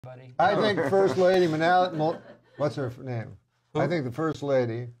buddy. I think First Lady what's her name? I think the First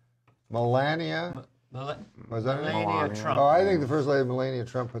Lady, Melania. Was that her name? Melania Trump. Oh, I think the First Lady, Melania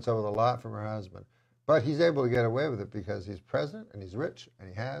Trump, puts up with a lot from her husband. But he's able to get away with it because he's president and he's rich and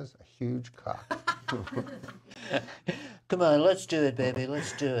he has a huge cock. Come on, let's do it, baby.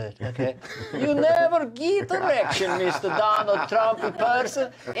 Let's do it, okay? You never get erection, Mr. Donald Trumpy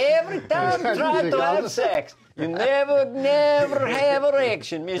person. Every time you try to have sex, you never have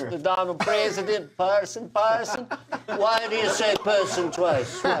erection, Mr. Donald President person. Why do you say person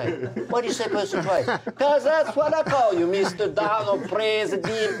twice? Why do you say person twice? Because that's what I call you, Mr. Donald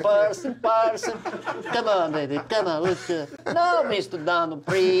President person. Come on, baby, come on, let's do it. No, Mr. Donald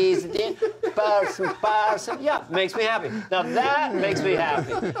President person. Yeah, makes me happy. Now that makes me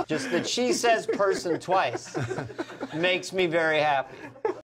happy. Just that she says person twice makes me very happy.